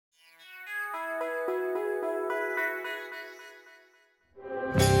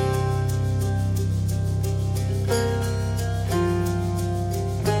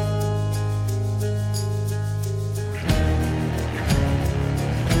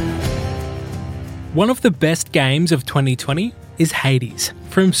One of the best games of 2020 is Hades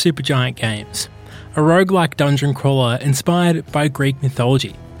from Supergiant Games, a roguelike dungeon crawler inspired by Greek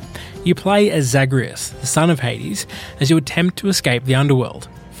mythology. You play as Zagreus, the son of Hades, as you attempt to escape the underworld,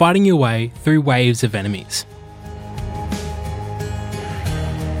 fighting your way through waves of enemies.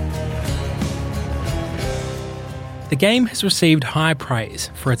 The game has received high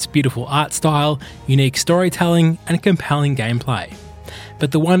praise for its beautiful art style, unique storytelling, and compelling gameplay.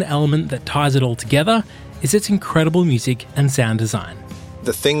 But the one element that ties it all together is its incredible music and sound design.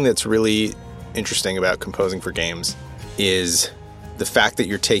 The thing that's really interesting about composing for games is the fact that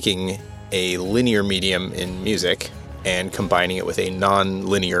you're taking a linear medium in music and combining it with a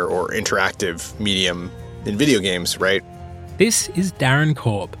non-linear or interactive medium in video games, right? This is Darren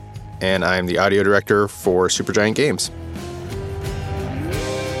Korb. And I'm the audio director for Supergiant Games.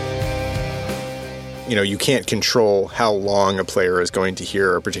 You can't control how long a player is going to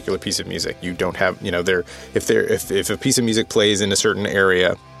hear a particular piece of music. You don't have, if a piece of music plays in a certain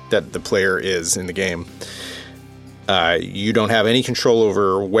area that the player is in the game, you don't have any control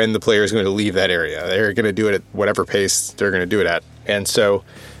over when the player is going to leave that area. They're going to do it at whatever pace they're going to do it at. And so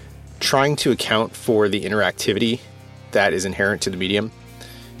trying to account for the interactivity that is inherent to the medium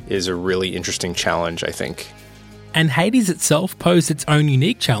is a really interesting challenge, I think. And Hades itself posed its own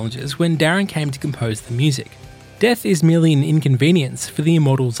unique challenges when Darren came to compose the music. Death is merely an inconvenience for the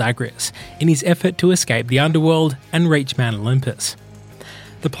immortal Zagreus in his effort to escape the underworld and reach Mount Olympus.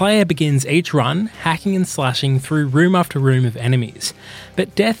 The player begins each run hacking and slashing through room after room of enemies,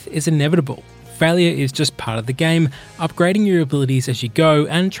 but death is inevitable. Failure is just part of the game, upgrading your abilities as you go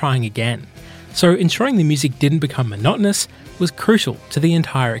and trying again. So ensuring the music didn't become monotonous was crucial to the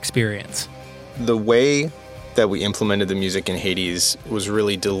entire experience. The way that we implemented the music in Hades was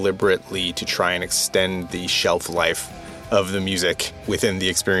really deliberately to try and extend the shelf life of the music within the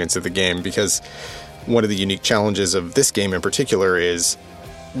experience of the game, because one of the unique challenges of this game in particular is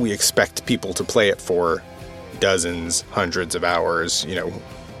we expect people to play it for dozens, hundreds of hours,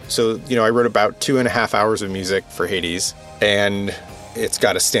 So, I wrote about 2.5 hours of music for Hades, and it's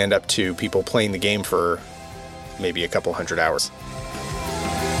got to stand up to people playing the game for maybe a couple hundred hours.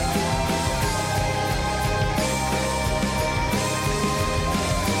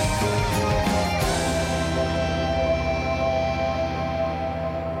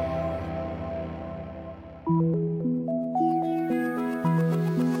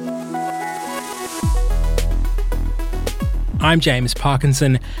 I'm James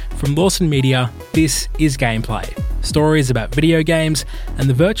Parkinson from Lawson Media. This is Gameplay, stories about video games and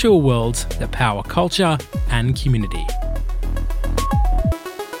the virtual worlds that power culture and community.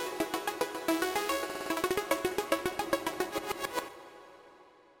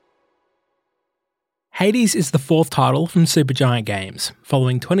 Hades is the fourth title from Supergiant Games,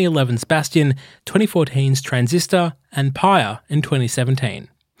 following 2011's Bastion, 2014's Transistor, and Pyre in 2017.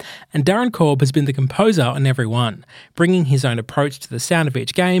 And Darren Korb has been the composer on every one, bringing his own approach to the sound of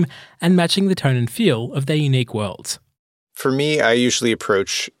each game and matching the tone and feel of their unique worlds. For me, I usually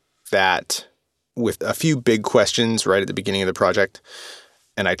approach that with a few big questions right at the beginning of the project,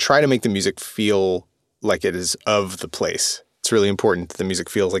 and I try to make the music feel like it is of the place. It's really important that the music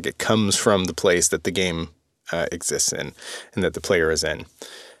feels like it comes from the place that the game exists in and that the player is in.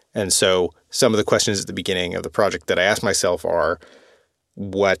 And so some of the questions at the beginning of the project that I ask myself are,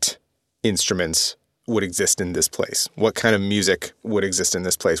 what instruments would exist in this place? What kind of music would exist in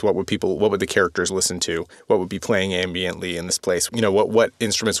this place? What would the characters listen to? What would be playing ambiently in this place? What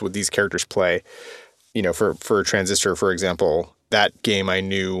instruments would these characters play? For Transistor, for example, that game I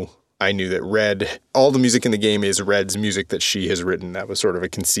knew that Red, all the music in the game is Red's music that she has written. That was sort of a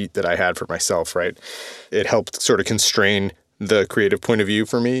conceit that I had for myself, right? It helped sort of constrain the creative point of view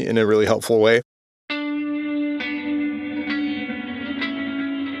for me in a really helpful way.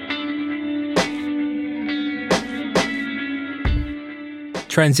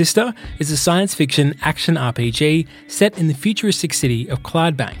 Transistor is a science fiction action RPG set in the futuristic city of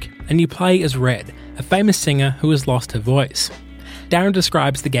Cloudbank, and you play as Red, a famous singer who has lost her voice. Darren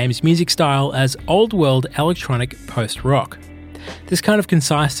describes the game's music style as old-world electronic post-rock. This kind of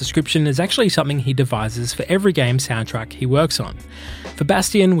concise description is actually something he devises for every game soundtrack he works on. For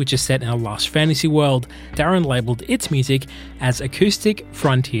Bastion, which is set in a lush fantasy world, Darren labelled its music as acoustic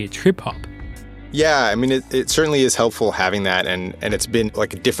frontier trip-hop. Yeah, I mean, it certainly is helpful having that, and it's been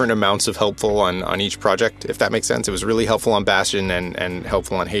like different amounts of helpful on each project, if that makes sense. It was really helpful on Bastion and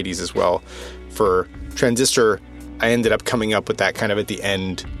helpful on Hades as well. For Transistor, I ended up coming up with that kind of at the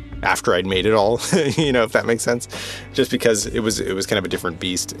end after I'd made it all, if that makes sense, just because it was kind of a different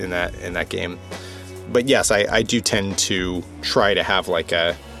beast in that game. But yes, I do tend to try to have like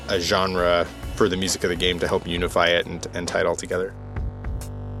a genre for the music of the game to help unify it and tie it all together.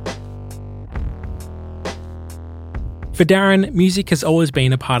 For Darren, music has always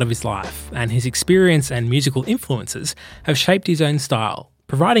been a part of his life, and his experience and musical influences have shaped his own style,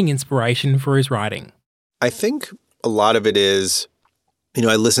 providing inspiration for his writing. I think a lot of it is,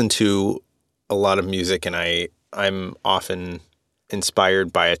 I listen to a lot of music, and I'm often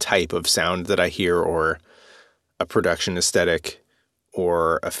inspired by a type of sound that I hear, or a production aesthetic,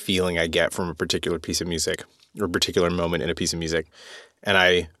 or a feeling I get from a particular piece of music or a particular moment in a piece of music. And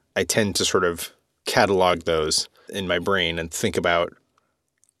I tend to sort of catalog those in my brain and think about,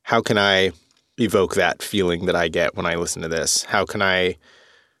 how can I evoke that feeling that I get when I listen to this? How can I,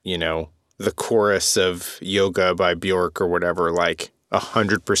 the chorus of Yoga by Bjork or whatever,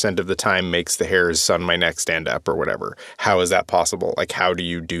 100% of the time makes the hairs on my neck stand up or whatever. How is that possible? How do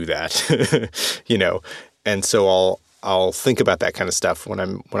you do that? And so I'll think about that kind of stuff when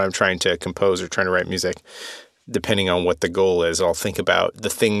I'm trying to compose or trying to write music. Depending on what the goal is, I'll think about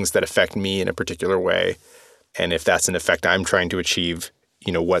the things that affect me in a particular way. And if that's an effect I'm trying to achieve,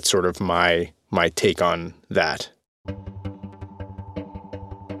 what's sort of my take on that.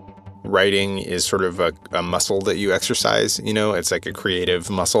 Writing is sort of a muscle that you exercise, it's like a creative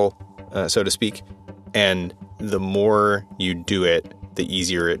muscle, so to speak. And the more you do it, the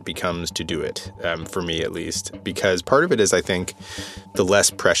easier it becomes to do it, for me at least. Because part of it is, I think, the less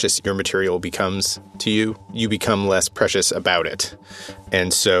precious your material becomes to you, you become less precious about it.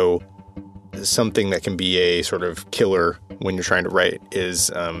 And so something that can be a sort of killer when you're trying to write is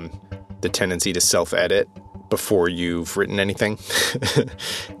the tendency to self-edit before you've written anything.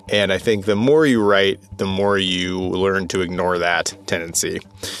 And I think the more you write, the more you learn to ignore that tendency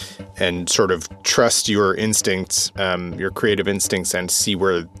and sort of trust your instincts, your creative instincts, and see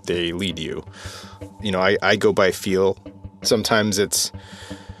where they lead you. I go by feel. Sometimes it's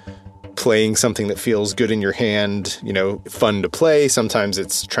playing something that feels good in your hand, fun to play. Sometimes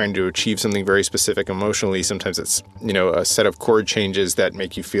it's trying to achieve something very specific emotionally. Sometimes it's, a set of chord changes that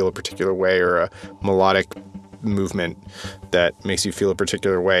make you feel a particular way, or a melodic movement that makes you feel a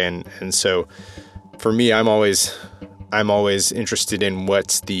particular way. And so for me, I'm always interested in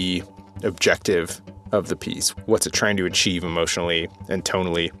what's the objective of the piece. What's it trying to achieve emotionally and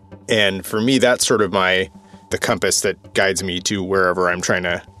tonally? And for me, that's sort of the compass that guides me to wherever I'm trying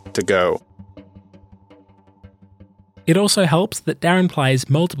to go. It also helps that Darren plays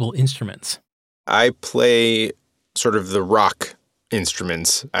multiple instruments. I play sort of the rock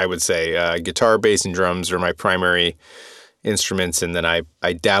instruments, I would say. Guitar, bass, and drums are my primary instruments, and then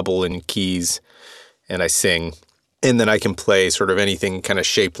I dabble in keys and I sing. And then I can play sort of anything kind of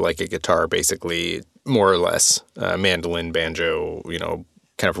shaped like a guitar, basically, more or less. Mandolin, banjo,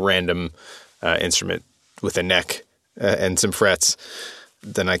 kind of random instrument with a neck and some frets.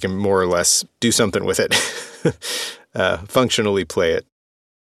 Then I can more or less do something with it, functionally play it.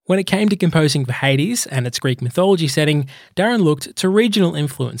 When it came to composing for Hades and its Greek mythology setting, Darren looked to regional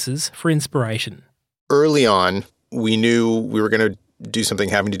influences for inspiration. Early on, we knew we were going to do something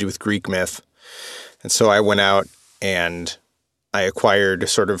having to do with Greek myth. And so I went out and I acquired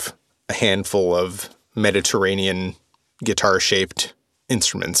sort of a handful of Mediterranean guitar-shaped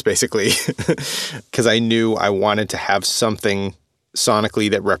instruments, basically, because I knew I wanted to have something sonically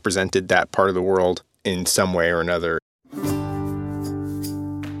that represented that part of the world in some way or another.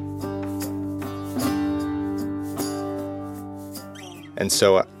 And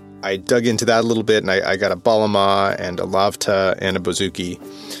so I dug into that a little bit, and I got a balama and a lavta and a bouzouki.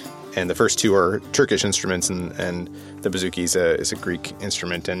 And the first two are Turkish instruments, and the bouzouki is a Greek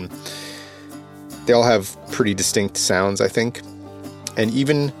instrument. And they all have pretty distinct sounds, I think. And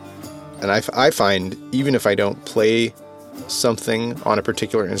I find, even if I don't play something on a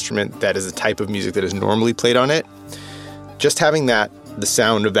particular instrument that is a type of music that is normally played on it, just having the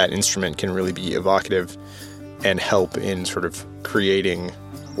sound of that instrument can really be evocative and help in sort of creating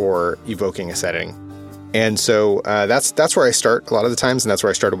or evoking a setting. And so that's where I start a lot of the times, and that's where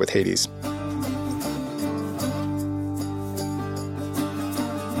I started with Hades.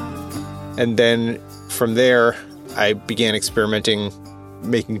 And then from there, I began experimenting,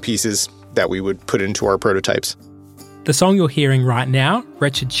 making pieces that we would put into our prototypes. The song you're hearing right now,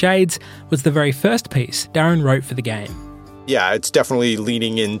 Wretched Shades, was the very first piece Darren wrote for the game. Yeah, it's definitely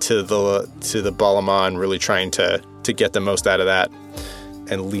leaning into the balama and really trying to get the most out of that,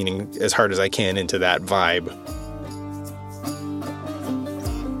 and leaning as hard as I can into that vibe.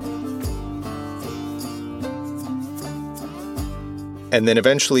 And then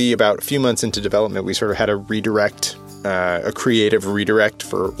eventually, about a few months into development, we sort of had a redirect, a creative redirect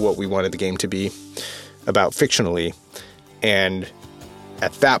for what we wanted the game to be about fictionally. And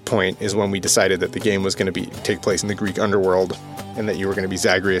at that point is when we decided that the game was going to take place in the Greek underworld and that you were going to be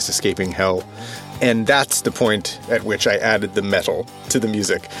Zagreus escaping hell. And that's the point at which I added the metal to the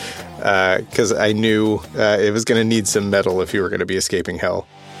music, because I knew it was going to need some metal if you were going to be escaping hell.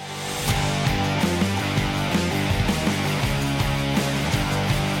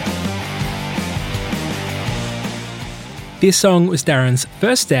 This song was Darren's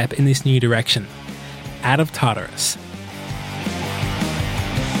first step in this new direction, Out of Tartarus.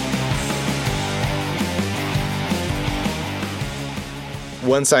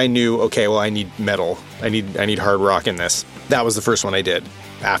 Once I knew, okay, well, I need metal. I need hard rock in this. That was the first one I did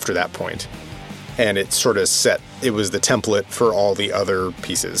after that point. And it sort of it was the template for all the other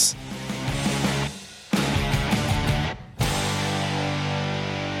pieces.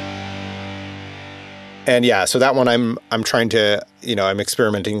 And yeah, so that one I'm trying to, I'm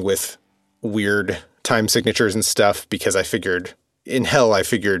experimenting with weird time signatures and stuff because I figured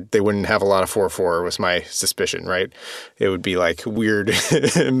they wouldn't have a lot of 4/4 was my suspicion, right? It would be like weird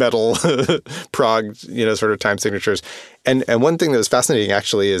metal prog, sort of time signatures. And one thing that was fascinating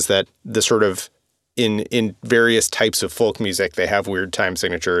actually is that the sort of in various types of folk music, they have weird time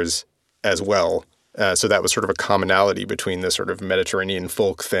signatures as well. So that was sort of a commonality between the sort of Mediterranean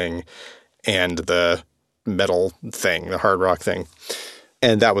folk thing and the metal thing, the hard rock thing.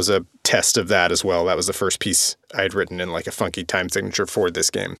 And that was a test of that as well. That was the first piece I had written in like a funky time signature for this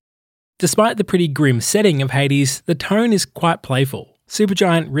game. Despite the pretty grim setting of Hades, the tone is quite playful.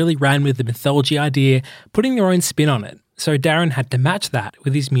 Supergiant really ran with the mythology idea, putting their own spin on it, so Darren had to match that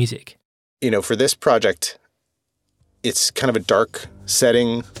with his music. For this project, it's kind of a dark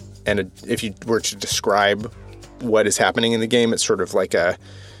setting, and if you were to describe what is happening in the game, it's sort of like a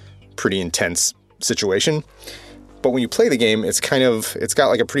pretty intense situation. But when you play the game, it's got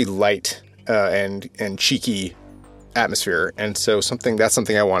like a pretty light and cheeky atmosphere. And so that's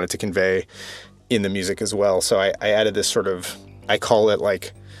something I wanted to convey in the music as well. So I added this sort of, I call it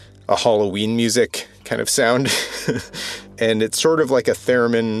like a Halloween music kind of sound. And it's sort of like a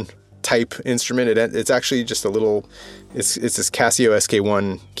theremin type instrument. It's actually just it's this Casio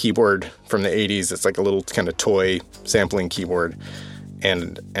SK1 keyboard from the 80s. It's like a little kind of toy sampling keyboard.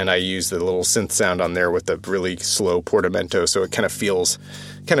 And I use the little synth sound on there with the really slow portamento, so it kind of feels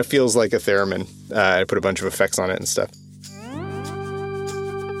like a theremin. I put a bunch of effects on it and stuff.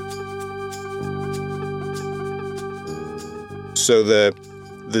 So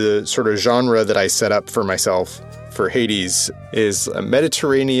the sort of genre that I set up for myself for Hades is a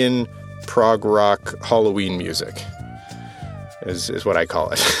Mediterranean prog rock Halloween music, is what I call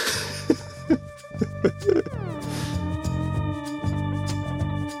it.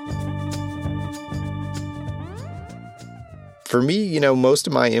 For me, most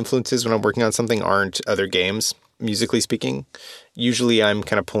of my influences when I'm working on something aren't other games, musically speaking. Usually I'm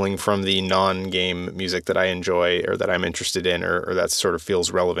kind of pulling from the non-game music that I enjoy or that I'm interested in or that sort of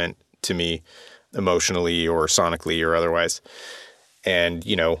feels relevant to me emotionally or sonically or otherwise. And,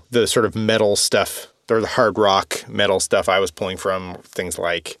 the sort of metal stuff or the hard rock metal stuff I was pulling from things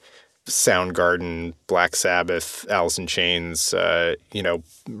like Soundgarden, Black Sabbath, Alice in Chains,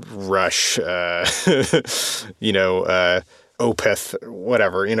 Rush, Opeth,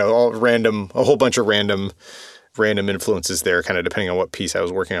 whatever, a whole bunch of random influences there, kind of depending on what piece I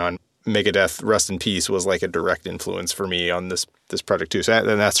was working on. Megadeth, Rust in Peace was like a direct influence for me on this project too. So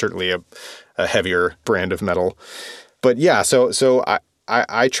that's certainly a heavier brand of metal. But yeah, so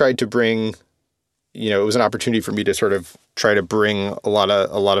I tried to bring, it was an opportunity for me to sort of try to bring a lot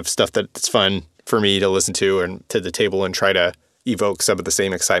of stuff that's fun for me to listen to and to the table and try to evoke some of the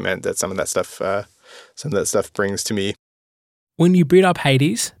same excitement that some of that stuff brings to me. When you boot up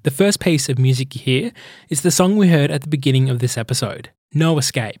Hades, the first piece of music you hear is the song we heard at the beginning of this episode, No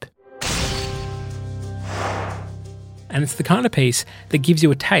Escape. And it's the kind of piece that gives you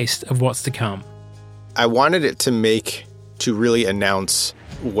a taste of what's to come. I wanted it to really announce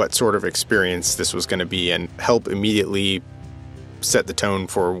what sort of experience this was going to be and help immediately set the tone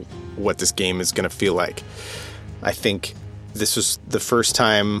for what this game is going to feel like. I think this was the first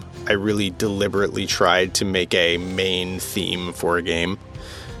time I really deliberately tried to make a main theme for a game.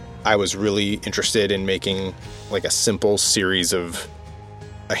 I was really interested in making like a simple series of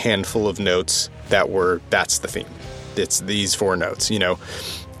a handful of notes that's the theme. It's these 4 notes,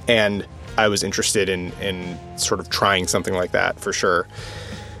 and I was interested in sort of trying something like that for sure.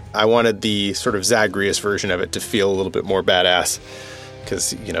 I wanted the sort of Zagreus version of it to feel a little bit more badass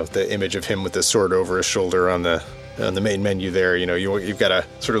because, the image of him with the sword over his shoulder on the main menu there, you've got to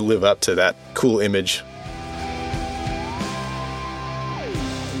sort of live up to that cool image.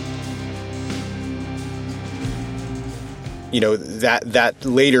 that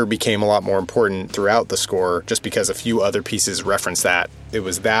later became a lot more important throughout the score just because a few other pieces reference that. It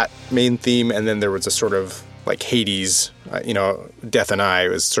was that main theme, and then there was a sort of like Hades, Death and I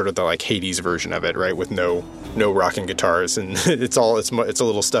was sort of the like Hades version of it, right? With no rocking guitars, and it's a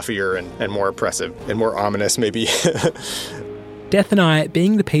little stuffier and more oppressive and more ominous maybe. Death and I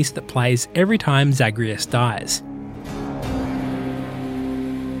being the piece that plays every time Zagreus dies.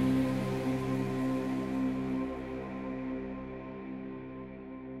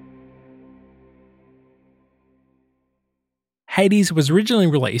 Hades was originally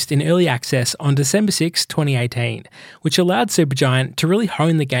released in early access on December 6, 2018, which allowed Supergiant to really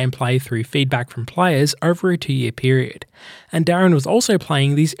hone the gameplay through feedback from players over a 2-year period. And Darren was also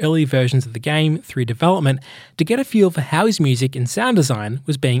playing these early versions of the game through development to get a feel for how his music and sound design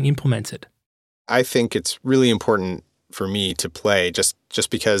was being implemented. I think it's really important for me to play just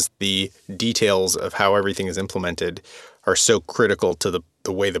because the details of how everything is implemented are so critical to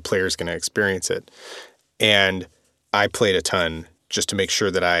the way the player is going to experience it. And I played a ton just to make sure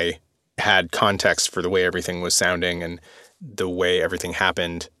that I had context for the way everything was sounding and the way everything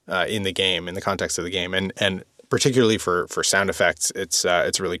happened in the game, in the context of the game. And particularly for sound effects, it's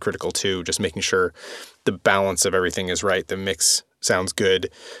really critical too, just making sure the balance of everything is right. The mix sounds good.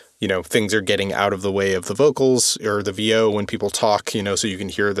 Things are getting out of the way of the vocals or the VO when people talk, so you can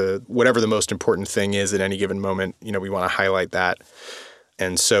hear whatever the most important thing is at any given moment. We want to highlight that.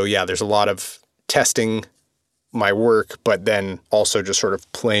 And so, yeah, there's a lot of testing my work, but then also just sort of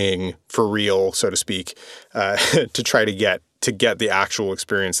playing for real, so to speak, to try to get the actual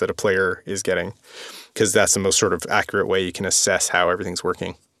experience that a player is getting, because that's the most sort of accurate way you can assess how everything's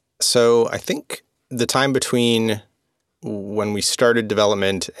working. So I think the time between when we started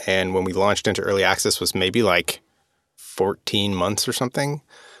development and when we launched into early access was maybe like 14 months or something.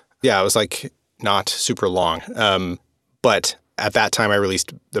 Yeah, it was like not super long. But at that time, I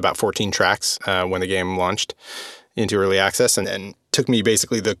released about 14 tracks when the game launched into early access, and took me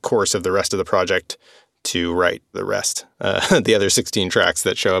basically the course of the rest of the project to write the rest, the other 16 tracks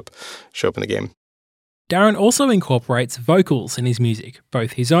that show up in the game. Darren also incorporates vocals in his music,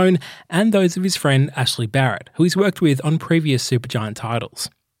 both his own and those of his friend Ashley Barrett, who he's worked with on previous Supergiant titles.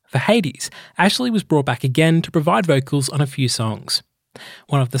 For Hades, Ashley was brought back again to provide vocals on a few songs.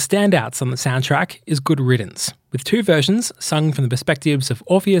 One of the standouts on the soundtrack is Good Riddance, with 2 versions sung from the perspectives of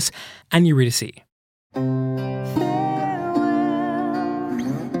Orpheus and Eurydice.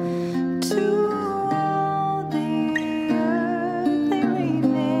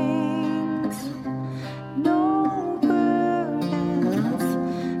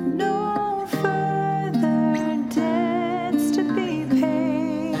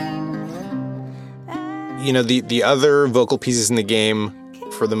 The other vocal pieces in the game,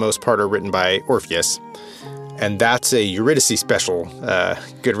 for the most part, are written by Orpheus. And that's a Eurydice special,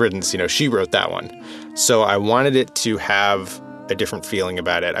 Good Riddance. She wrote that one. So I wanted it to have a different feeling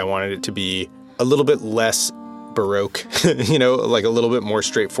about it. I wanted it to be a little bit less Baroque, like a little bit more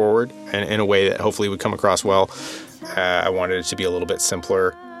straightforward and in a way that hopefully would come across well. I wanted it to be a little bit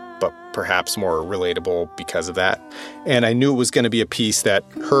simpler, but perhaps more relatable because of that. And I knew it was going to be a piece that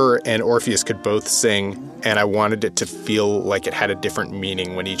her and Orpheus could both sing, and I wanted it to feel like it had a different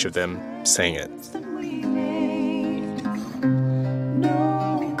meaning when each of them sang it.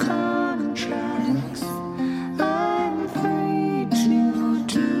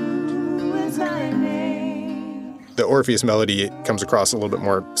 The Orpheus melody comes across a little bit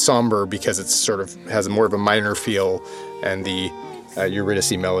more somber because it's sort of has more of a minor feel, and the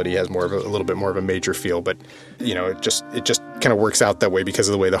Eurydice melody has a little bit more of a major feel. But it just kind of works out that way because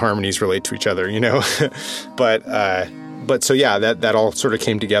of the way the harmonies relate to each other. But so yeah, that all sort of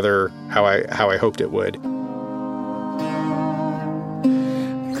came together how I hoped it would.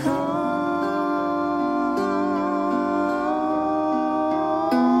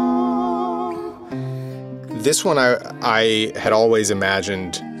 This one, I had always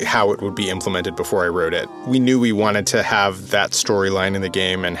imagined how it would be implemented before I wrote it. We knew we wanted to have that storyline in the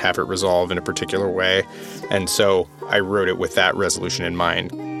game and have it resolve in a particular way. And so I wrote it with that resolution in mind.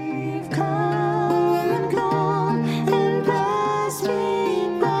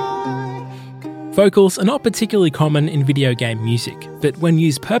 Vocals are not particularly common in video game music, but when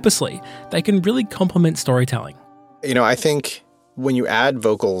used purposely, they can really complement storytelling. I think when you add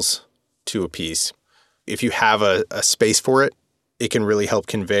vocals to a piece, if you have a space for it, it can really help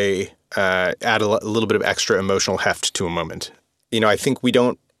convey, add a little bit of extra emotional heft to a moment. I think we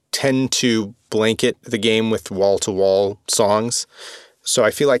don't tend to blanket the game with wall-to-wall songs. So I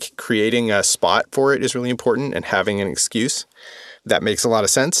feel like creating a spot for it is really important and having an excuse. that makes a lot of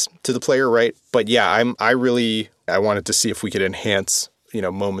sense to the player, right? But yeah, I wanted to see if we could enhance,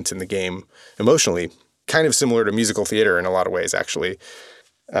 moments in the game emotionally, kind of similar to musical theater in a lot of ways, actually,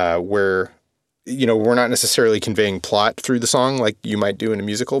 where, we're not necessarily conveying plot through the song like you might do in a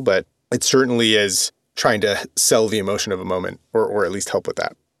musical, but it certainly is trying to sell the emotion of a moment or at least help with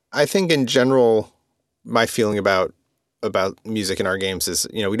that. I think in general, my feeling about music in our games is,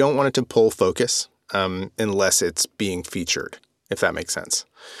 we don't want it to pull focus unless it's being featured, if that makes sense.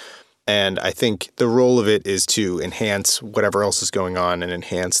 And I think the role of it is to enhance whatever else is going on and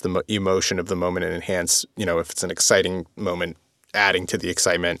enhance the emotion of the moment and enhance, if it's an exciting moment, adding to the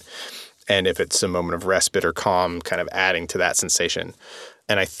excitement. And if it's a moment of respite or calm, kind of adding to that sensation.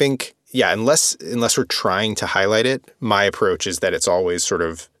 And I think, yeah, unless we're trying to highlight it, my approach is that it's always sort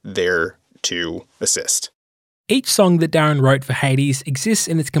of there to assist. Each song that Darren wrote for Hades exists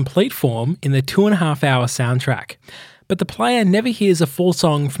in its complete form in the 2.5-hour soundtrack. But the player never hears a full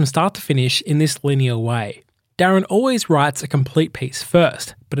song from start to finish in this linear way. Darren always writes a complete piece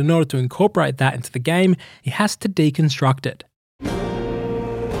first, but in order to incorporate that into the game, he has to deconstruct it.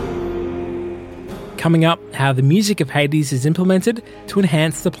 Coming up, how the music of Hades is implemented to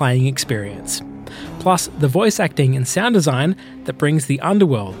enhance the playing experience. Plus, the voice acting and sound design that brings the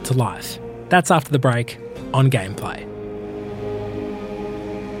underworld to life. That's after the break on Gameplay.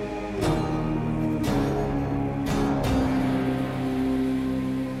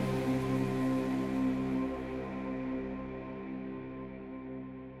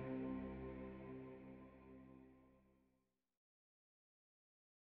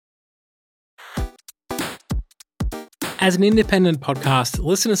 As an independent podcast,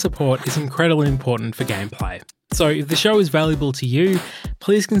 listener support is incredibly important for Gameplay. So if the show is valuable to you,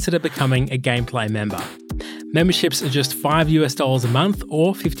 please consider becoming a Gameplay member. Memberships are just $5 a month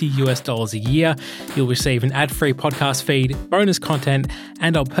or $50 a year. You'll receive an ad-free podcast feed, bonus content,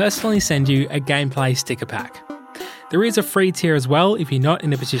 and I'll personally send you a Gameplay sticker pack. There is a free tier as well if you're not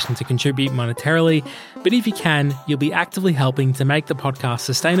in a position to contribute monetarily, but if you can, you'll be actively helping to make the podcast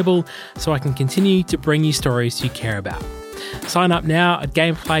sustainable so I can continue to bring you stories you care about. Sign up now at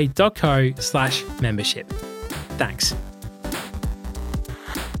gameplay.co/membership. Thanks.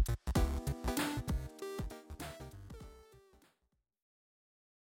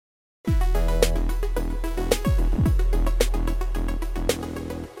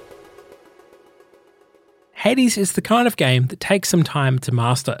 Hades is the kind of game that takes some time to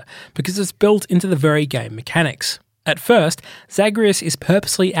master because it's built into the very game mechanics. At first, Zagreus is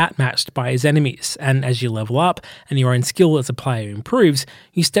purposely outmatched by his enemies, and as you level up and your own skill as a player improves,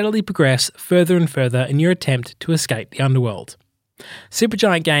 you steadily progress further and further in your attempt to escape the underworld.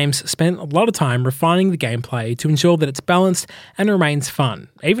 Supergiant Games spent a lot of time refining the gameplay to ensure that it's balanced and remains fun,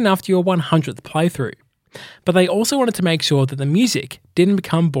 even after your 100th playthrough. But they also wanted to make sure that the music didn't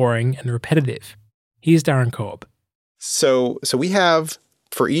become boring and repetitive. Here's Darren Korb. So we have,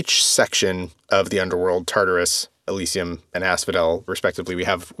 for each section of the Underworld, Tartarus, Elysium, and Asphodel, respectively, we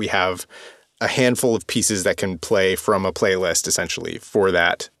have a handful of pieces that can play from a playlist, essentially, for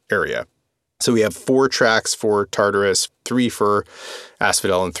that area. So we have 4 tracks for Tartarus, 3 for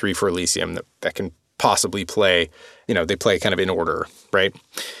Asphodel, and 3 for Elysium that can possibly play, they play kind of in order, right?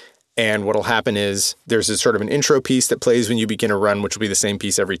 And what'll happen is there's a sort of an intro piece that plays when you begin a run, which will be the same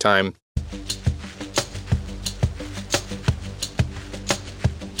piece every time.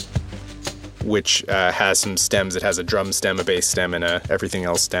 Which has some stems. It has a drum stem, a bass stem, and a everything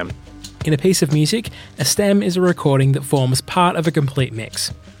else stem. In a piece of music, a stem is a recording that forms part of a complete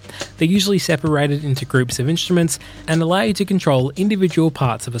mix. They're usually separated into groups of instruments and allow you to control individual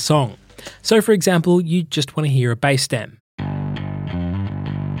parts of a song. So for example, you just want to hear a bass stem.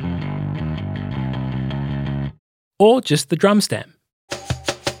 Or just the drum stem.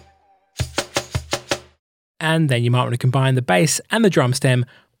 And then you might want to combine the bass and the drum stem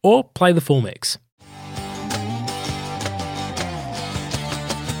or play the full mix.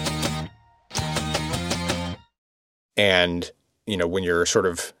 And, when you're sort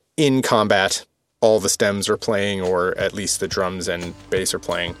of in combat, all the stems are playing, or at least the drums and bass are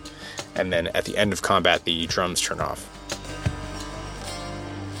playing. And then at the end of combat, the drums turn off.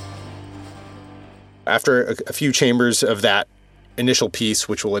 After a few chambers of that initial piece,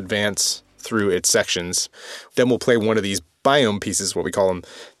 which will advance through its sections, then we'll play one of these biome pieces, what we call them,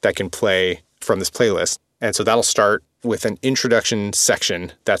 that can play from this playlist. And so that'll start with an introduction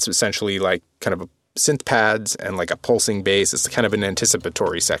section that's essentially like kind of a synth pads and like a pulsing bass. It's kind of an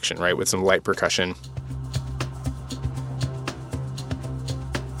anticipatory section, right, with some light percussion.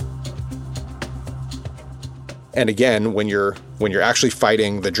 And again, when you're actually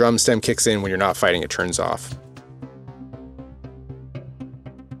fighting, the drum stem kicks in. When you're not fighting, it turns off.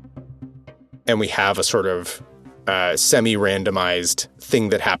 and we have a sort of semi-randomized thing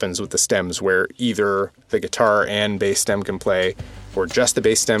that happens with the stems where either the guitar and bass stem can play, or just the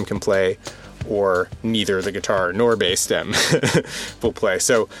bass stem can play, or neither the guitar nor bass stem will play.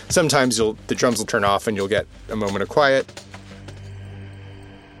 So sometimes the drums will turn off and you'll get a moment of quiet.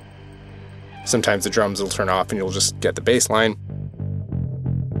 Sometimes the drums will turn off and you'll just get the bass line.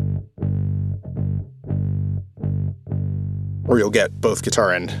 Or you'll get both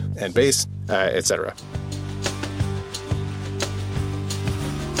guitar and bass, etc.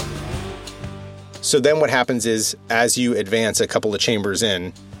 So then what happens is, as you advance a couple of chambers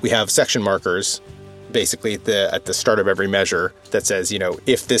in, we have section markers, basically at the start of every measure, that says,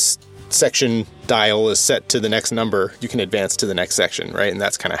 if this section dial is set to the next number, you can advance to the next section, right? And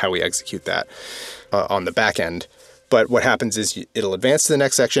that's kind of how we execute that on the back end. But what happens is it'll advance to the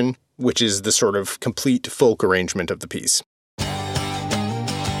next section, which is the sort of complete folk arrangement of the piece.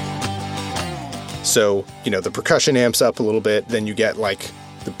 So, the percussion amps up a little bit, then you get like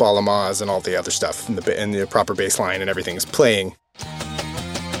the balamas and all the other stuff, and the proper bass line and everything's playing.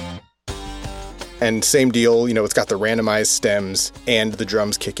 And same deal, it's got the randomized stems, and the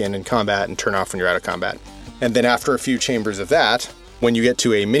drums kick in combat and turn off when you're out of combat. And then after a few chambers of that, when you get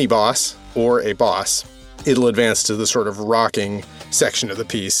to a mini boss or a boss, it'll advance to the sort of rocking section of the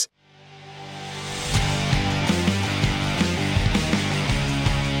piece.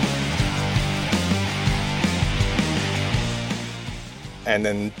 And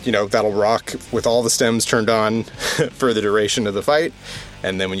then, that'll rock with all the stems turned on for the duration of the fight.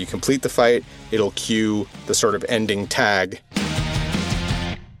 And then when you complete the fight, it'll cue the sort of ending tag.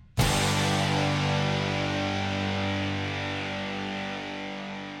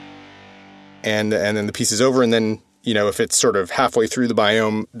 And then the piece is over. And then, if it's sort of halfway through the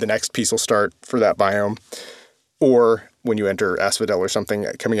biome, the next piece will start for that biome. Or when you enter Asphodel or something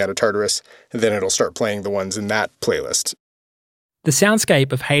coming out of Tartarus, then it'll start playing the ones in that playlist. The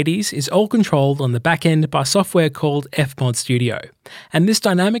soundscape of Hades is all controlled on the back end by software called FMod Studio, and this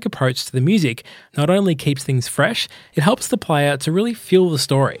dynamic approach to the music not only keeps things fresh, it helps the player to really feel the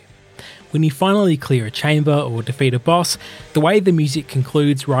story. When you finally clear a chamber or defeat a boss, the way the music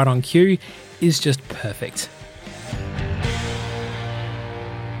concludes right on cue is just perfect.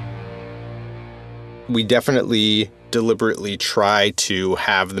 We definitely deliberately try to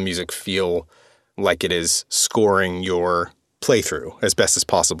have the music feel like it is scoring your playthrough as best as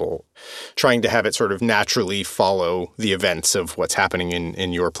possible, trying to have it sort of naturally follow the events of what's happening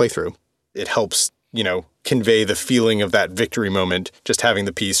in your playthrough. It helps, convey the feeling of that victory moment, just having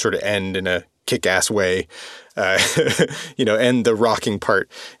the piece sort of end in a kick-ass way, end the rocking part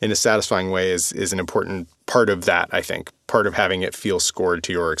in a satisfying way is an important part of that, I think, part of having it feel scored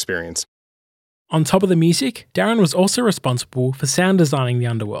to your experience. On top of the music, Darren was also responsible for sound designing the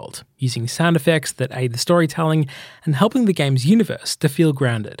underworld, using sound effects that aid the storytelling and helping the game's universe to feel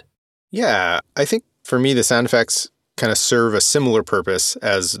grounded. Yeah, I think for me the sound effects kind of serve a similar purpose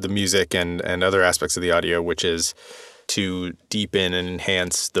as the music and other aspects of the audio, which is to deepen and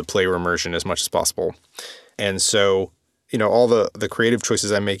enhance the player immersion as much as possible. And so, all the creative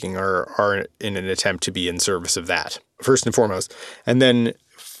choices I'm making are in an attempt to be in service of that, first and foremost. And then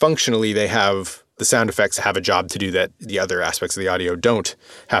functionally, the sound effects have a job to do that the other aspects of the audio don't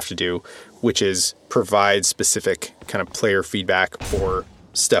have to do, which is provide specific kind of player feedback for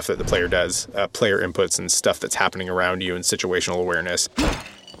stuff that the player does, player inputs and stuff that's happening around you and situational awareness.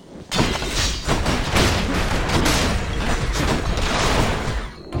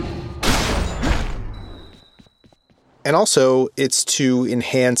 And also, it's to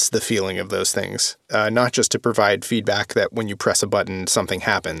enhance the feeling of those things, not just to provide feedback that when you press a button, something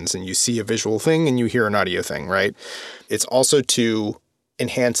happens and you see a visual thing and you hear an audio thing, right? It's also to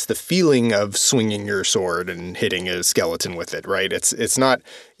enhance the feeling of swinging your sword and hitting a skeleton with it, right? It's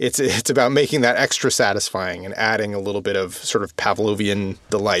about making that extra satisfying and adding a little bit of sort of Pavlovian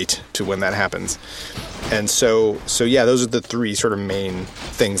delight to when that happens. And so yeah, those are the three sort of main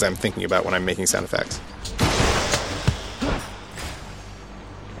things I'm thinking about when I'm making sound effects.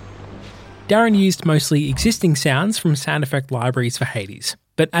 Darren used mostly existing sounds from sound effect libraries for Hades,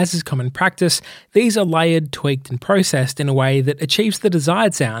 but as is common practice, these are layered, tweaked and processed in a way that achieves the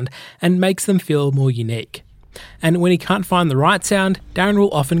desired sound and makes them feel more unique. And when he can't find the right sound, Darren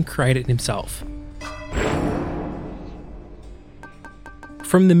will often create it himself.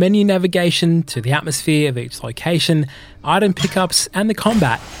 From the menu navigation to the atmosphere of each location, item pickups and the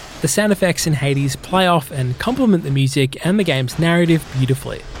combat, the sound effects in Hades play off and complement the music and the game's narrative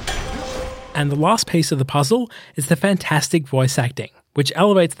beautifully. And the last piece of the puzzle is the fantastic voice acting, which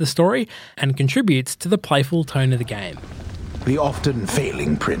elevates the story and contributes to the playful tone of the game. The often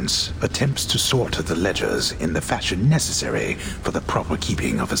failing prince attempts to sort the ledgers in the fashion necessary for the proper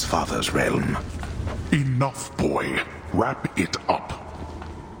keeping of his father's realm. Enough, boy. Wrap it up.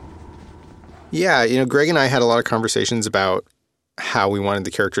 Yeah, Greg and I had a lot of conversations about how we wanted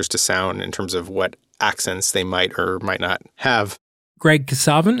the characters to sound in terms of what accents they might or might not have. Greg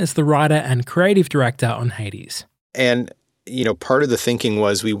Kasavin is the writer and creative director on Hades. And, part of the thinking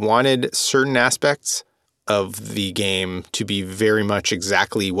was we wanted certain aspects of the game to be very much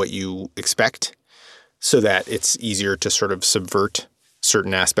exactly what you expect so that it's easier to sort of subvert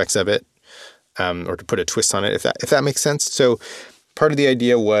certain aspects of it or to put a twist on it, if that makes sense. So part of the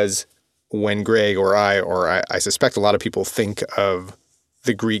idea was when Greg or I suspect a lot of people think of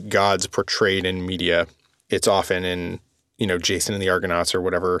the Greek gods portrayed in media, it's often in, Jason and the Argonauts or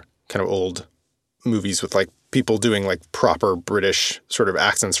whatever kind of old movies with like people doing like proper British sort of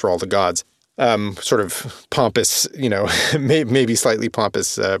accents for all the gods. Sort of pompous, maybe slightly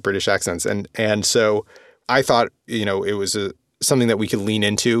pompous British accents. And so I thought, it was something that we could lean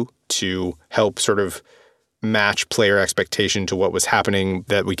into to help sort of match player expectation to what was happening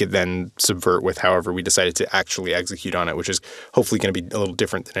that we could then subvert with however we decided to actually execute on it, which is hopefully going to be a little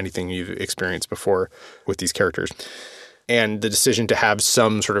different than anything you've experienced before with these characters. And the decision to have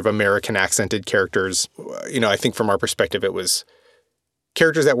some sort of American accented characters, I think from our perspective, it was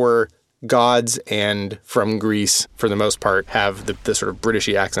characters that were gods and from Greece, for the most part, have the sort of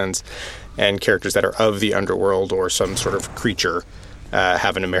Britishy accents, and characters that are of the underworld or some sort of creature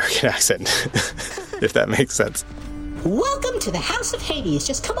have an American accent, if that makes sense. Welcome to the House of Hades.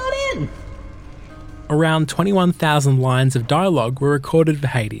 Just come on in. Around 21,000 lines of dialogue were recorded for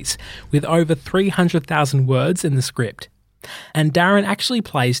Hades, with over 300,000 words in the script. And Darren actually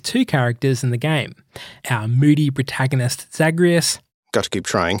plays two characters in the game. Our moody protagonist Zagreus. Got to keep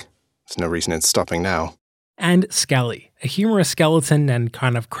trying. There's no reason it's stopping now. And Skelly, a humorous skeleton and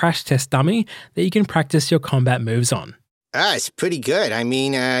kind of crash test dummy that you can practice your combat moves on. It's pretty good. I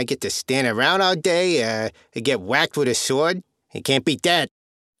mean, I get to stand around all day, I get whacked with a sword. You can't beat that.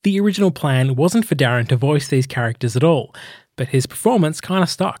 The original plan wasn't for Darren to voice these characters at all, but his performance kind of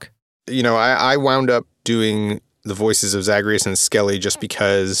stuck. I wound up doing the voices of Zagreus and Skelly just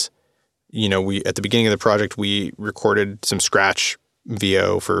because, we at the beginning of the project, we recorded some scratch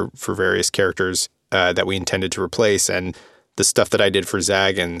VO for various characters that we intended to replace. And the stuff that I did for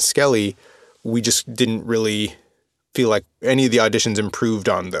Zag and Skelly, we just didn't really feel like any of the auditions improved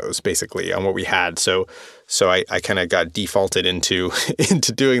on those, basically, on what we had. So I kind of got defaulted into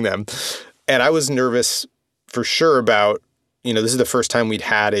doing them. And I was nervous for sure about, this is the first time we'd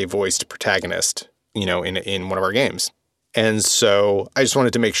had a voiced protagonist, in one of our games. And so I just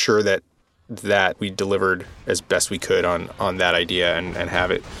wanted to make sure that we delivered as best we could on that idea and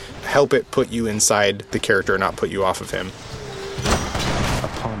help it put you inside the character, not put you off of him.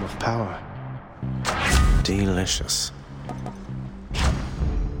 A palm of power. Delicious.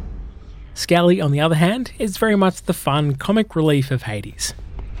 Skelly, on the other hand, is very much the fun comic relief of Hades.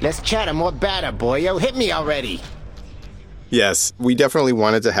 Let's chatter more batter, boyo. Hit me already. Yes, we definitely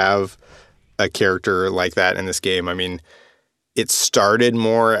wanted to have a character like that in this game. I mean, it started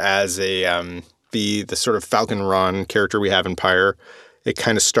more as the sort of Falcon Ron character we have in Pyre. It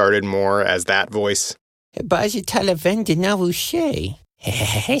kind of started more as that voice. It's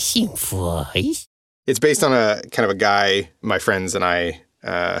based on a kind of a guy my friends and I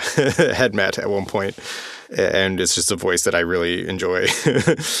had met at one point, and it's just a voice that I really enjoy.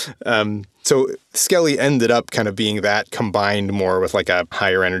 So Skelly ended up kind of being that combined more with like a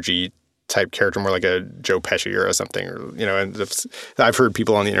higher energy type character, more like a Joe Pesci or something, and I've heard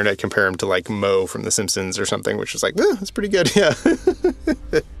people on the internet compare him to like Moe from The Simpsons or something, which is like, that's pretty good, yeah.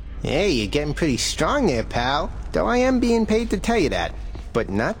 Hey, you're getting pretty strong there, pal. Though I am being paid to tell you that, but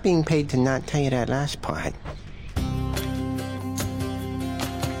not being paid to not tell you that last part.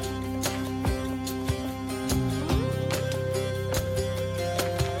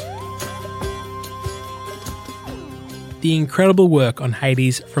 The incredible work on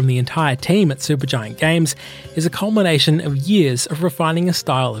Hades from the entire team at Supergiant Games is a culmination of years of refining a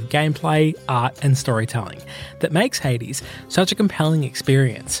style of gameplay, art, and storytelling that makes Hades such a compelling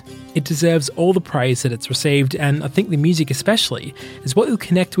experience. It deserves all the praise that it's received, and I think the music especially is what you'll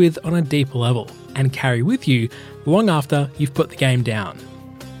connect with on a deeper level and carry with you long after you've put the game down.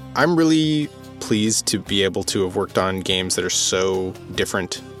 I'm really pleased to be able to have worked on games that are so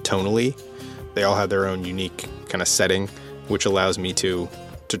different tonally. They all have their own unique kind of setting, which allows me to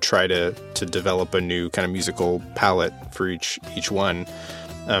try to develop a new kind of musical palette for each one.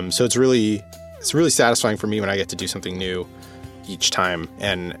 So it's really satisfying for me when I get to do something new each time,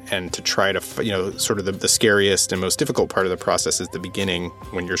 and to try to, sort of the scariest and most difficult part of the process is the beginning,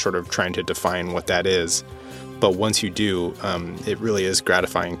 when you're sort of trying to define what that is. But once you do, it really is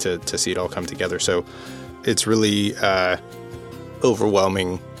gratifying to see it all come together. So it's really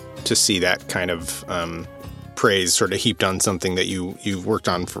overwhelming to see that kind of praise sort of heaped on something that you've worked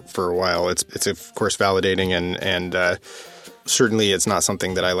on for a while. It's of course validating, and certainly it's not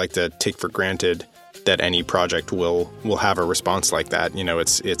something that I like to take for granted, that any project will have a response like that.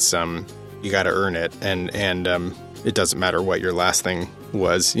 It's you got to earn it, and it doesn't matter what your last thing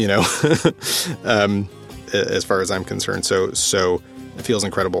was, as far as I'm concerned. So it feels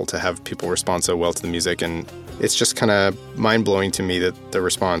incredible to have people respond so well to the music, and it's just kind of mind blowing to me that the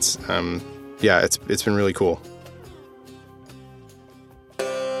response. It's been really cool.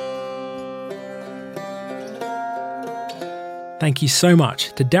 Thank you so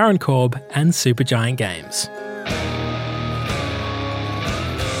much to Darren Korb and Supergiant Games.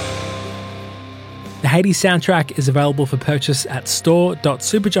 The Hades soundtrack is available for purchase at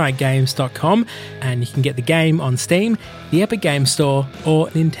store.supergiantgames.com, and you can get the game on Steam, the Epic Games Store, or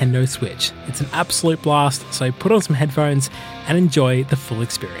Nintendo Switch. It's an absolute blast, so put on some headphones and enjoy the full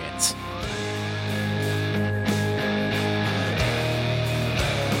experience.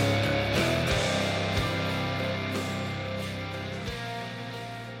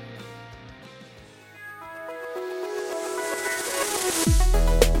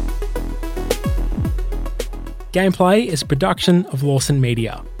 Gameplay is a production of Lawson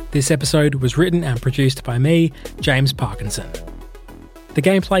Media. This episode was written and produced by me, James Parkinson. The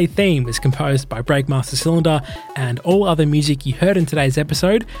gameplay theme is composed by Breakmaster Cylinder, and all other music you heard in today's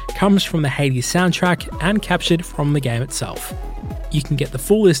episode comes from the Hades soundtrack and captured from the game itself. You can get the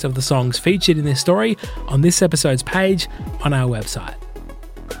full list of the songs featured in this story on this episode's page on our website.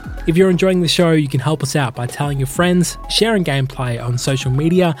 If you're enjoying the show, you can help us out by telling your friends, sharing gameplay on social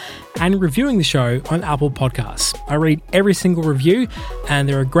media, and reviewing the show on Apple Podcasts. I read every single review, and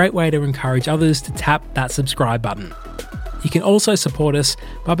they're a great way to encourage others to tap that subscribe button. You can also support us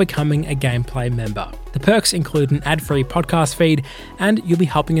by becoming a Gameplay member. The perks include an ad-free podcast feed, and you'll be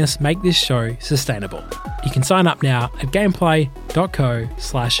helping us make this show sustainable. You can sign up now at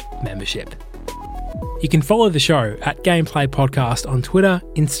gameplay.co/membership. You can follow the show at Gameplay Podcast on Twitter,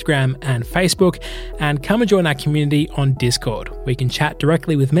 Instagram, and Facebook, and come and join our community on Discord, where you can chat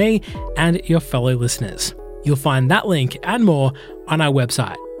directly with me and your fellow listeners. You'll find that link and more on our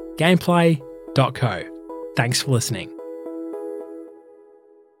website, gameplay.co. Thanks for listening.